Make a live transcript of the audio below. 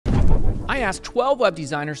I asked 12 web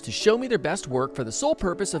designers to show me their best work for the sole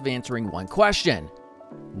purpose of answering one question: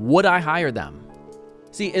 would I hire them?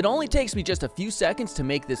 See, it only takes me just a few seconds to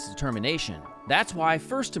make this determination. That's why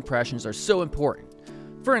first impressions are so important.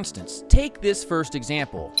 For instance, take this first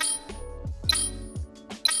example.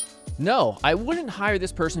 No, I wouldn't hire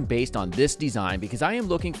this person based on this design because I am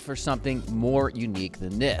looking for something more unique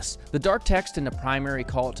than this. The dark text and the primary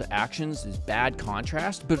call to actions is bad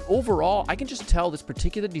contrast, but overall, I can just tell this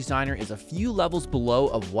particular designer is a few levels below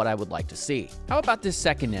of what I would like to see. How about this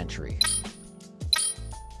second entry?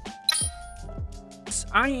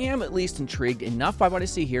 I am at least intrigued enough by what I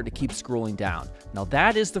see here to keep scrolling down. Now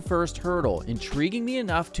that is the first hurdle, intriguing me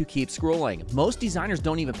enough to keep scrolling. Most designers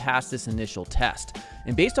don't even pass this initial test.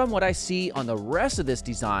 And based on what I see on the rest of this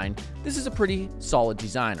design, this is a pretty solid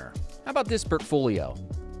designer. How about this portfolio?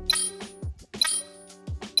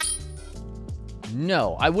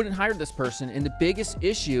 No, I wouldn't hire this person, and the biggest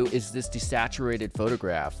issue is this desaturated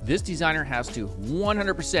photograph. This designer has to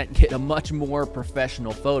 100% get a much more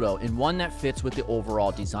professional photo and one that fits with the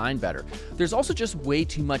overall design better. There's also just way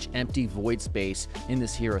too much empty void space in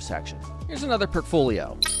this hero section. Here's another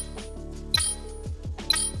portfolio.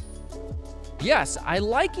 Yes, I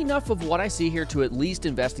like enough of what I see here to at least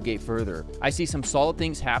investigate further. I see some solid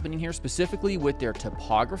things happening here, specifically with their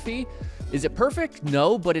typography. Is it perfect?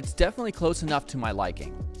 No, but it's definitely close enough to my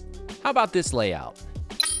liking. How about this layout?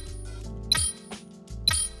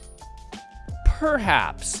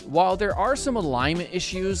 Perhaps. While there are some alignment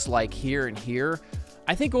issues like here and here,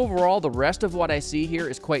 I think overall the rest of what I see here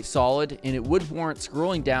is quite solid, and it would warrant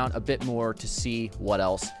scrolling down a bit more to see what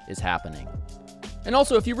else is happening. And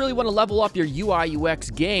also, if you really want to level up your UI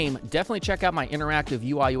UX game, definitely check out my interactive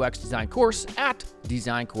UI UX design course at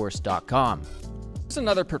DesignCourse.com. Here's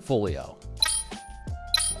another portfolio.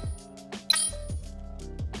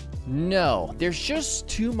 No, there's just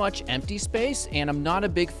too much empty space, and I'm not a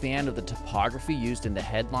big fan of the typography used in the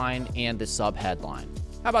headline and the subheadline.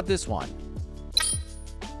 How about this one?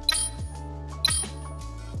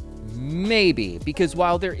 Maybe, because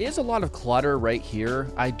while there is a lot of clutter right here,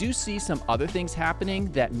 I do see some other things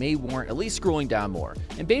happening that may warrant at least scrolling down more.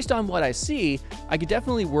 And based on what I see, I could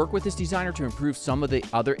definitely work with this designer to improve some of the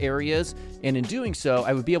other areas, and in doing so,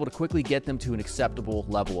 I would be able to quickly get them to an acceptable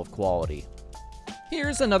level of quality.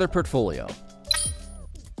 Here's another portfolio.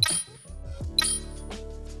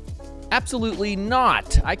 Absolutely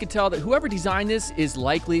not. I could tell that whoever designed this is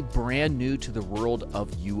likely brand new to the world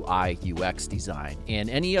of UI UX design, and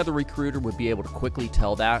any other recruiter would be able to quickly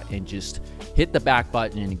tell that and just hit the back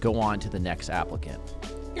button and go on to the next applicant.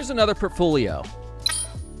 Here's another portfolio.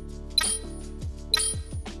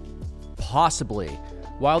 Possibly.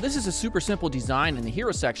 While this is a super simple design in the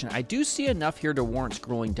hero section, I do see enough here to warrant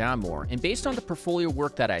scrolling down more. And based on the portfolio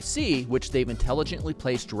work that I see, which they've intelligently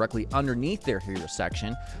placed directly underneath their hero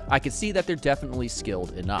section, I can see that they're definitely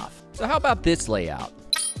skilled enough. So how about this layout?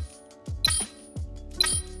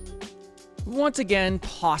 Once again,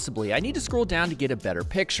 possibly. I need to scroll down to get a better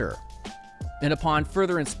picture. And upon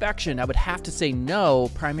further inspection, I would have to say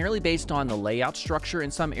no, primarily based on the layout structure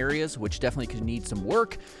in some areas, which definitely could need some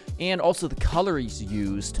work, and also the colors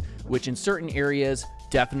used, which in certain areas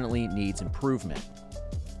definitely needs improvement.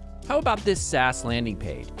 How about this SaaS landing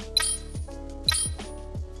page?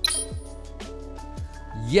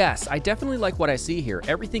 Yes, I definitely like what I see here.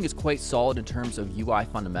 Everything is quite solid in terms of UI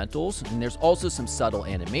fundamentals, and there's also some subtle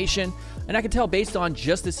animation, and I can tell based on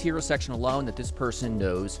just this hero section alone that this person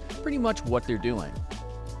knows pretty much what they're doing.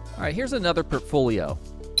 All right, here's another portfolio.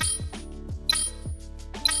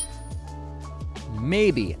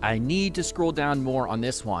 Maybe I need to scroll down more on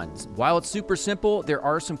this one. While it's super simple, there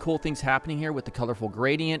are some cool things happening here with the colorful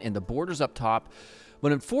gradient and the borders up top,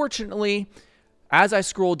 but unfortunately, as I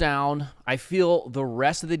scroll down, I feel the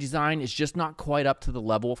rest of the design is just not quite up to the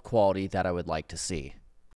level of quality that I would like to see.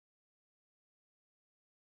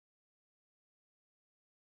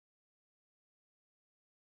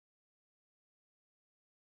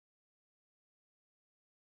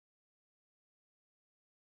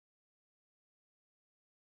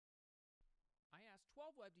 I asked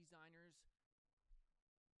 12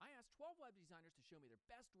 web designers to show me their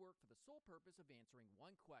best work for the sole purpose of answering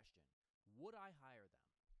one question: would I hire them?